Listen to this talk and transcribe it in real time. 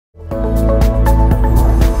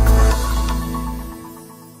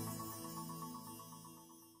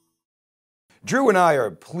Drew and I are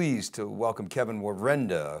pleased to welcome Kevin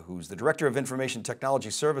Warenda, who's the Director of Information Technology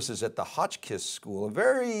Services at the Hotchkiss School, a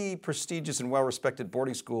very prestigious and well-respected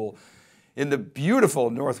boarding school in the beautiful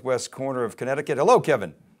northwest corner of Connecticut. Hello,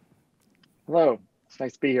 Kevin. Hello, it's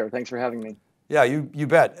nice to be here. Thanks for having me. Yeah, you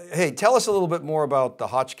bet. Hey, tell us a little bit more about the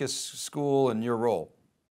Hotchkiss School and your role.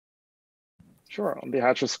 Sure, the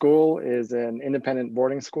Hotchkiss School is an independent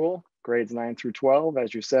boarding school, grades 9 through 12,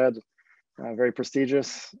 as you said, very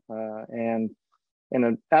prestigious and in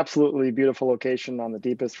an absolutely beautiful location on the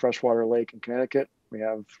deepest freshwater lake in Connecticut. We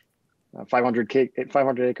have a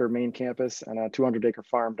 500-acre main campus and a 200-acre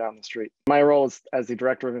farm down the street. My role is as the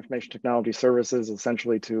Director of Information Technology Services,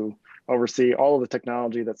 essentially to oversee all of the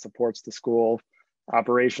technology that supports the school,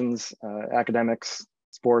 operations, academics,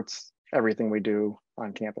 sports, everything we do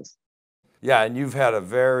on campus. Yeah, and you've had a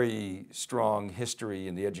very strong history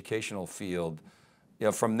in the educational field. You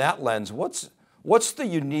know, from that lens, what's the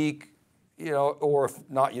unique, or if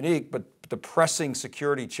not unique, but the pressing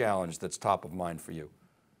security challenge that's top of mind for you?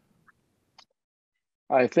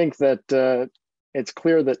 I think that it's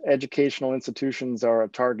clear that educational institutions are a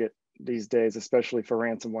target these days, especially for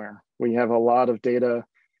ransomware. We have a lot of data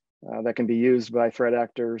that can be used by threat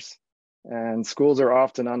actors, and schools are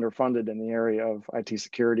often underfunded in the area of IT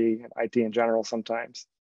security and IT in general sometimes.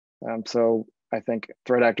 So I think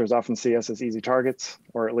threat actors often see us as easy targets,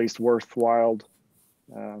 or at least worthwhile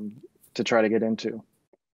to try to get into.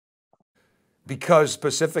 Because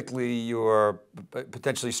specifically you're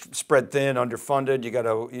potentially spread thin, underfunded,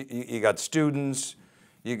 you got students,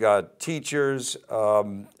 you got teachers,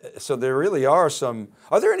 so there really are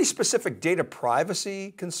there any specific data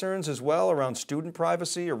privacy concerns as well around student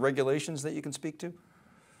privacy or regulations that you can speak to?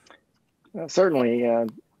 Certainly,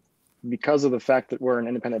 because of the fact that we're an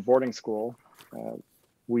independent boarding school,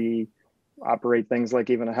 we operate things like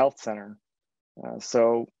even a health center.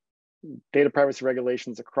 So data privacy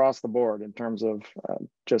regulations across the board in terms of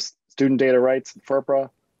just student data rights and FERPA.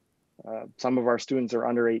 Some of our students are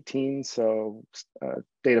under 18, so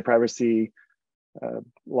data privacy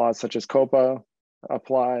laws such as COPA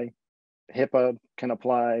apply, HIPAA can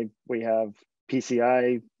apply. We have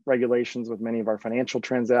PCI regulations with many of our financial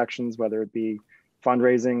transactions, whether it be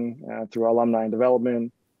fundraising through alumni and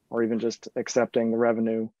development, or even just accepting the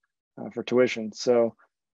revenue for tuition. So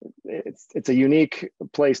it's a unique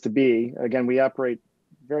place to be. Again, we operate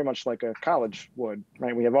very much like a college would,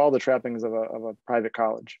 right? We have all the trappings of a private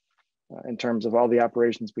college in terms of all the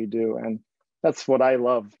operations we do. And that's what I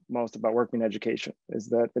love most about working in education, is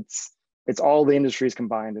that it's all the industries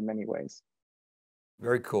combined in many ways.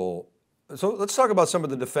 Very cool. So let's talk about some of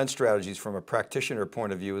the defense strategies from a practitioner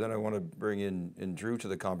point of view. Then I want to bring in Drew to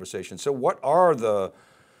the conversation. So what are the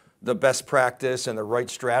best practice and the right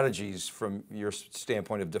strategies from your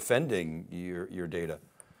standpoint of defending your data?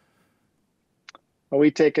 Well,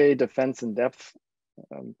 we take a defense in depth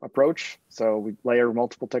approach. So we layer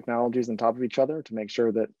multiple technologies on top of each other to make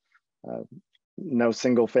sure that no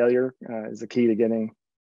single failure is the key to getting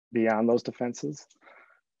beyond those defenses.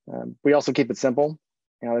 We also keep it simple.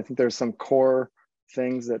 I think there's some core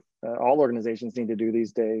things that all organizations need to do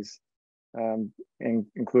these days,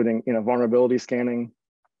 including vulnerability scanning,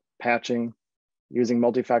 patching, using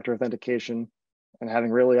multi-factor authentication, and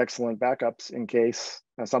having really excellent backups in case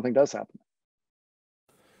something does happen.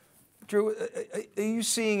 Drew, are you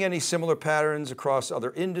seeing any similar patterns across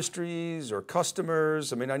other industries or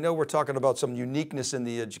customers? I mean, I know we're talking about some uniqueness in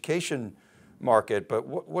the education market, but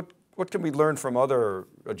what can we learn from other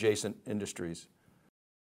adjacent industries?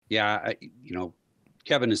 Yeah,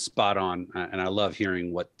 Kevin is spot on, and I love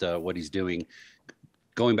hearing what he's doing.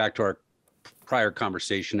 Going back to our prior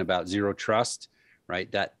conversation about zero trust,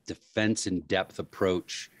 right? That defense in depth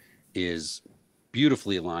approach is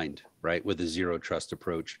beautifully aligned, right, with the zero trust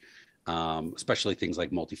approach, especially things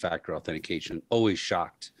like multi-factor authentication. Always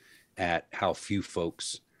shocked at how few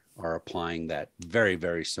folks are applying that very,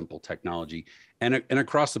 very simple technology, and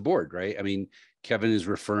across the board, right? I mean, Kevin is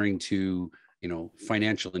referring to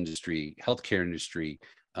financial industry, healthcare industry,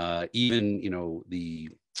 even the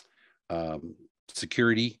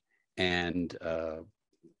security and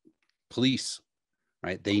police,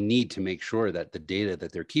 right? They need to make sure that the data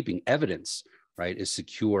that they're keeping, evidence, right, is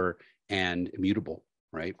secure and immutable,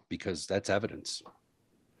 right? Because that's evidence.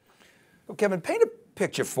 Well, Kevin, paint a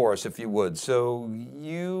picture for us, if you would. So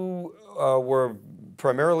you were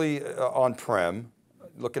primarily on-prem,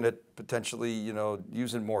 looking at potentially,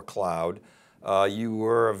 using more cloud. You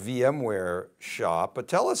were a VMware shop, but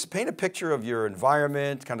paint a picture of your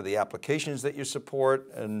environment, kind of the applications that you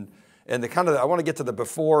support, and I want to get to the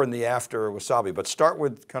before and the after Wasabi, but start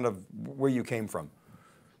with kind of where you came from.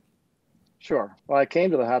 Sure. Well, I came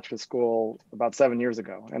to the Hotchkiss School about 7 years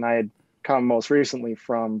ago, and I had come most recently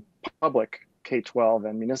from public K-12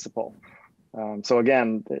 and municipal. So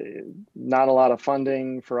again, not a lot of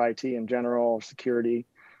funding for IT in general, or security,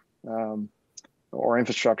 or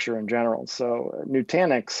infrastructure in general. So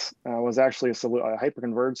Nutanix was actually a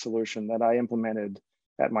hyperconverged solution that I implemented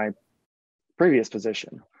at my previous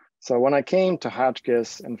position. So when I came to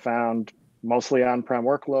Hotchkiss and found mostly on-prem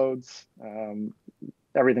workloads,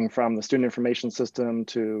 everything from the student information system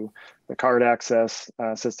to the card access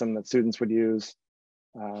system that students would use,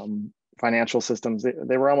 financial systems,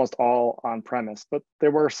 they were almost all on premise, but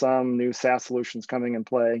there were some new SaaS solutions coming in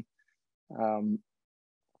play.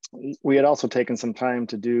 We had also taken some time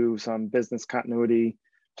to do some business continuity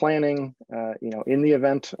planning, in the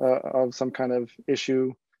event of some kind of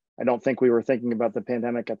issue. I don't think we were thinking about the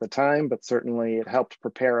pandemic at the time, but certainly it helped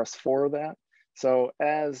prepare us for that. So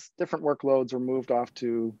as different workloads were moved off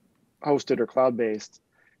to hosted or cloud-based,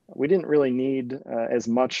 we didn't really need as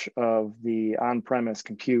much of the on-premise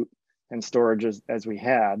compute and storage as we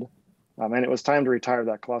had. And it was time to retire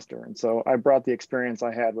that cluster. And so I brought the experience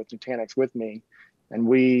I had with Nutanix with me, and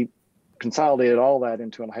we consolidated all that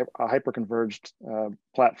into a hyper-converged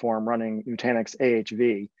platform running Nutanix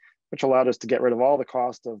AHV, which allowed us to get rid of all the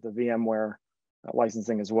cost of the VMware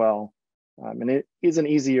licensing as well. And it is an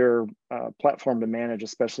easier platform to manage,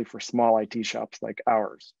 especially for small IT shops like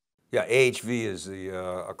ours. Yeah, AHV is the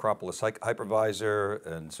Acropolis hypervisor,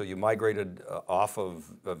 and so you migrated off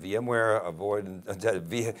of VMware, avoiding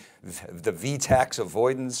the VTax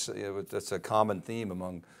avoidance. That's a common theme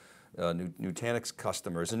among Nutanix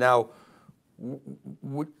customers. And now,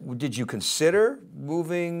 did you consider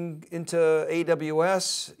moving into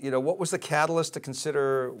AWS? What was the catalyst to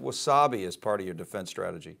consider Wasabi as part of your defense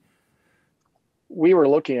strategy? We were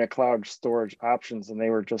looking at cloud storage options, and they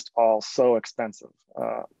were just all so expensive,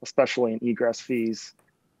 especially in egress fees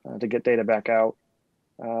to get data back out.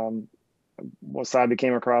 Wasabi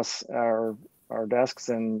came across our desks,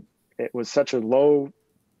 and it was such a low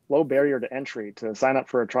barrier to entry to sign up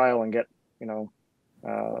for a trial and get a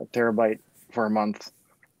terabyte for a month,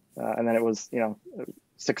 and then it was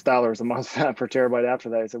 $6 a month per terabyte after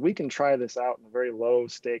that. I said, we can try this out in a very low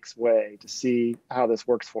stakes way to see how this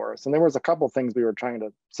works for us. And there was a couple of things we were trying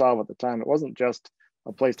to solve at the time. It wasn't just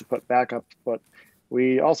a place to put backups, but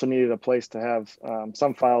we also needed a place to have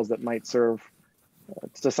some files that might serve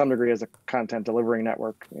to some degree as a content delivery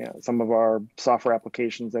network. Some of our software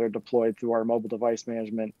applications that are deployed through our mobile device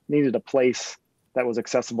management needed a place that was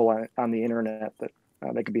accessible on the internet that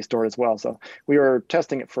they could be stored as well. So we were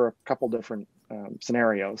testing it for a couple different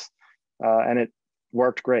scenarios, and it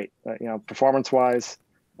worked great. Performance-wise,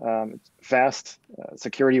 it's fast.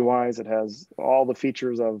 Security-wise, it has all the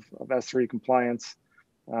features of S3 compliance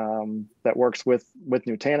that works with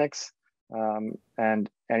Nutanix. And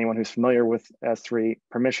anyone who's familiar with S3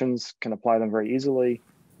 permissions can apply them very easily.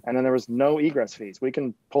 And then there was no egress fees. We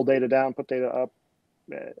can pull data down, put data up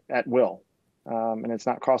at will, and it's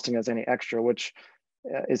not costing us any extra, which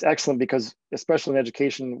is excellent because, especially in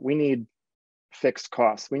education, we need fixed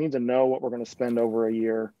costs. We need to know what we're going to spend over a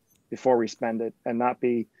year before we spend it, and not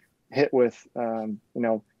be hit with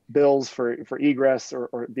bills for egress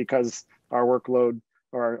or because our workload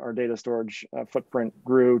or our data storage footprint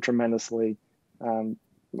grew tremendously.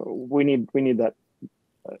 We need that.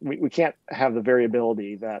 We can't have the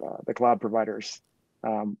variability that the cloud providers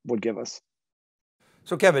would give us.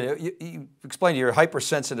 So Kevin, you explained you're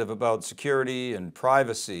hypersensitive about security and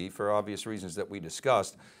privacy for obvious reasons that we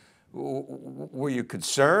discussed. Were you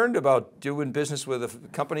concerned about doing business with a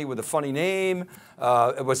company with a funny name?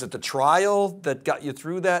 Was it the trial that got you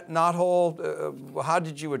through that knothole? How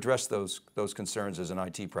did you address those concerns as an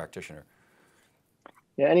IT practitioner?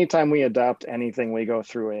 Yeah, anytime we adopt anything, we go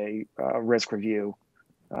through a risk review.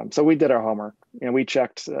 So we did our homework. We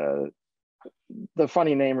checked. The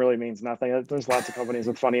funny name really means nothing. There's lots of companies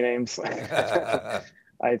with funny names.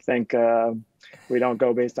 I think we don't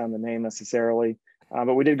go based on the name necessarily,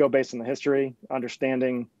 but we did go based on the history,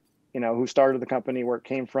 understanding, who started the company, where it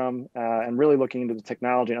came from, and really looking into the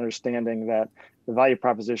technology and understanding that the value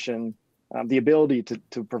proposition, the ability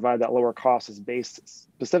to provide that lower cost is based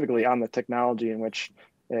specifically on the technology in which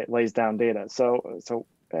it lays down data. So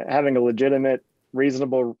having a legitimate,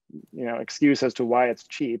 reasonable, excuse as to why it's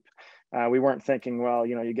cheap. We weren't thinking, well,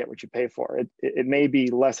 you get what you pay for. It may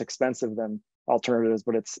be less expensive than alternatives,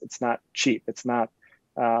 but it's not cheap. It's not,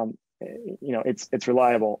 it's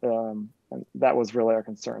reliable. And that was really our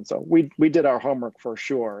concern. So we did our homework for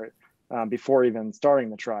sure before even starting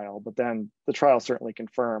the trial, but then the trial certainly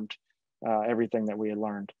confirmed everything that we had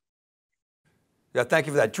learned. Yeah, thank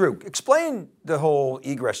you for that. Drew, explain the whole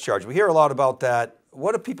egress charge. We hear a lot about that.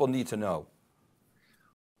 What do people need to know?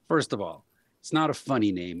 First of all, it's not a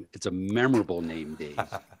funny name. It's a memorable name, Dave.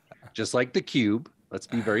 Just like theCUBE. Let's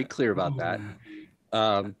be very clear about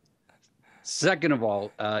that. Second of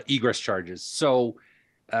all, egress charges. So,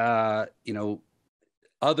 you know,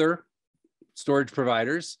 other storage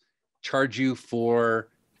providers charge you for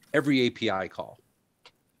every API call,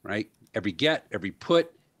 right? Every get, every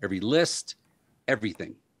put, every list,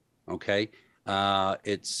 everything. Okay,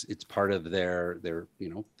 it's part of their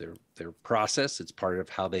process. It's part of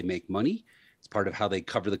how they make money. It's part of how they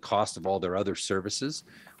cover the cost of all their other services.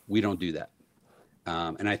 We don't do that.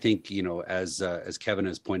 And I think, you know, as Kevin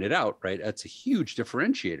has pointed out, right, that's a huge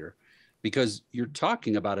differentiator, because you're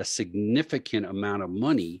talking about a significant amount of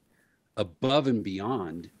money above and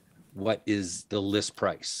beyond what is the list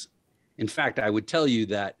price. In fact, I would tell you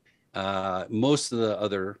that most of the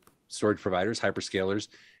other storage providers, hyperscalers,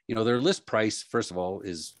 you know, their list price, first of all,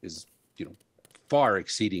 is you know, far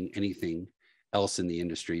exceeding anything else in the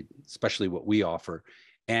industry, especially what we offer.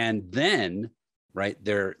 And then, right,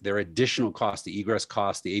 their additional cost, the egress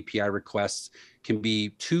cost, the API requests can be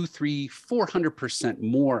 200, 300, 400%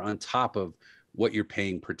 more on top of what you're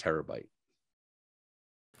paying per terabyte.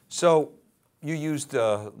 So you used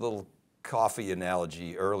a little coffee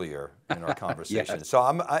analogy earlier in our conversation. Yes.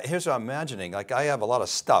 So here's what I'm imagining. Like, I have a lot of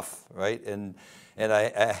stuff, right? And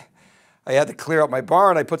I had to clear out my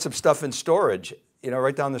barn. I put some stuff in storage, you know,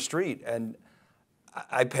 right down the street, and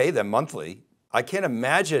I pay them monthly. I can't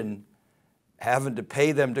imagine having to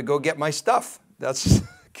pay them to go get my stuff. That's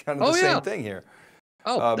kind of the same thing here.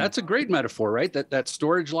 Oh, that's a great metaphor, right? That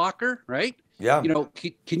storage locker, right? Yeah. You know,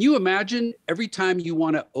 can you imagine every time you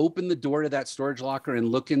want to open the door to that storage locker and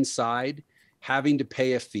look inside, having to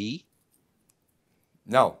pay a fee?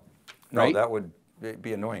 No, right? That would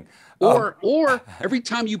be annoying. Or every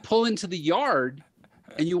time you pull into the yard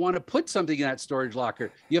and you want to put something in that storage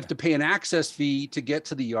locker, you have to pay an access fee to get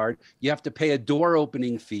to the yard. You have to pay a door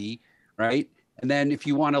opening fee, right? And then if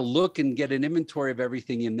you want to look and get an inventory of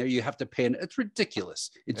everything in there, you have to pay it's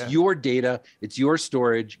ridiculous. It's your data, it's your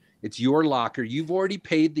storage, it's your locker. You've already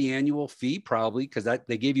paid the annual fee probably, because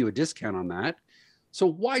they gave you a discount on that. So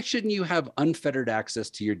why shouldn't you have unfettered access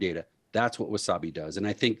to your data? That's what Wasabi does. And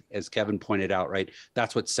I think, as Kevin pointed out, right,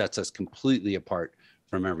 that's what sets us completely apart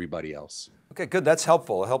from everybody else. Okay, good, that's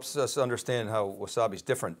helpful. It helps us understand how Wasabi's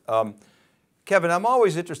different. Kevin, I'm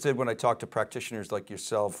always interested when I talk to practitioners like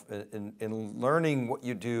yourself in learning what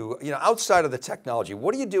you do, you know, outside of the technology.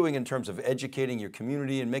 What are you doing in terms of educating your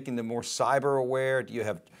community and making them more cyber aware? Do you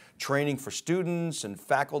have training for students and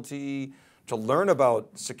faculty to learn about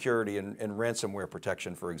security and ransomware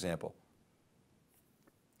protection, for example?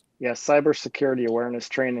 Yeah, cybersecurity awareness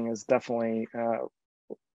training is definitely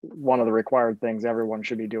one of the required things everyone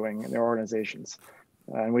should be doing in their organizations.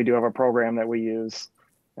 And we do have a program that we use.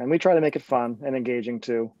 And we try to make it fun and engaging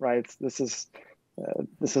too, right? This is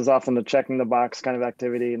often a checking the box kind of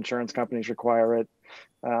activity. Insurance companies require it,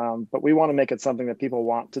 but we want to make it something that people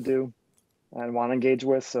want to do and want to engage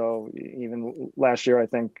with. So even last year, I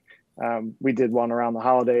think we did one around the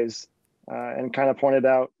holidays and kind of pointed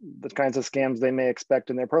out the kinds of scams they may expect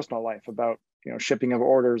in their personal life about, you know, shipping of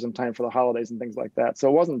orders in time for the holidays and things like that. So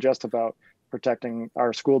it wasn't just about protecting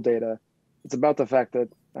our school data. It's about the fact that,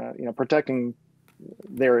 you know, protecting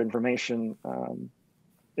their information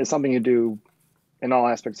is something you do in all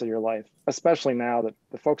aspects of your life, especially now that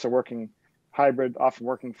the folks are working hybrid, often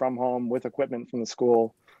working from home with equipment from the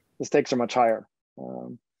school. The stakes are much higher.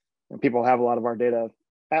 And people have a lot of our data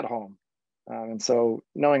at home. And so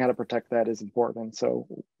knowing how to protect that is important. So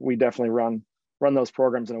we definitely run those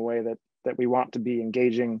programs in a way that we want to be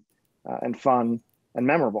engaging and fun and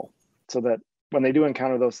memorable, so that when they do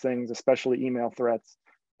encounter those things, especially email threats,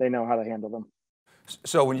 they know how to handle them.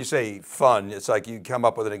 So when you say fun, it's like you come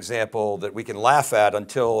up with an example that we can laugh at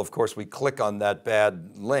until, of course, we click on that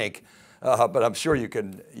bad link. But I'm sure you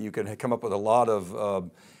can come up with a lot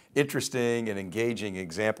of interesting and engaging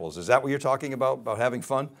examples. Is that what you're talking about having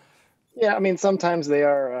fun? Yeah, I mean, sometimes they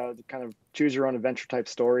are kind of choose your own adventure type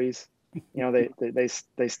stories. You know,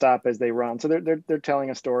 they stop as they run. So they're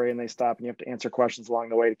telling a story and they stop, and you have to answer questions along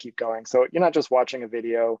the way to keep going. So you're not just watching a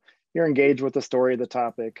video; you're engaged with the story, the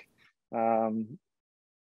topic.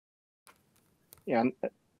 Yeah,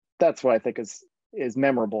 that's what I think is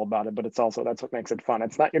memorable about it, but it's also, that's what makes it fun.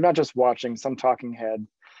 It's not, you're not just watching some talking head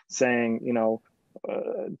saying, you know,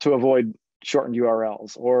 to avoid shortened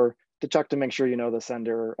URLs or to check to make sure you know the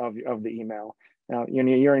sender of the email.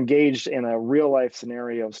 You're engaged in a real life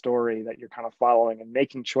scenario story that you're kind of following and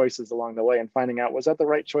making choices along the way and finding out, was that the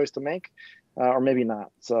right choice to make or maybe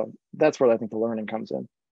not? So that's where I think the learning comes in.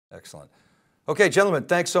 Excellent. Okay, gentlemen,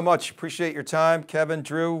 thanks so much. Appreciate your time. Kevin,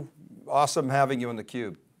 Drew, awesome having you on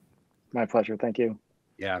theCUBE. My pleasure, thank you.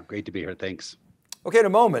 Yeah, great to be here, thanks. Okay, in a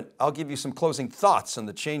moment, I'll give you some closing thoughts on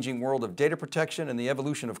the changing world of data protection and the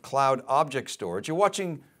evolution of cloud object storage. You're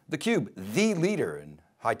watching theCUBE, the leader in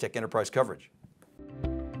high-tech enterprise coverage.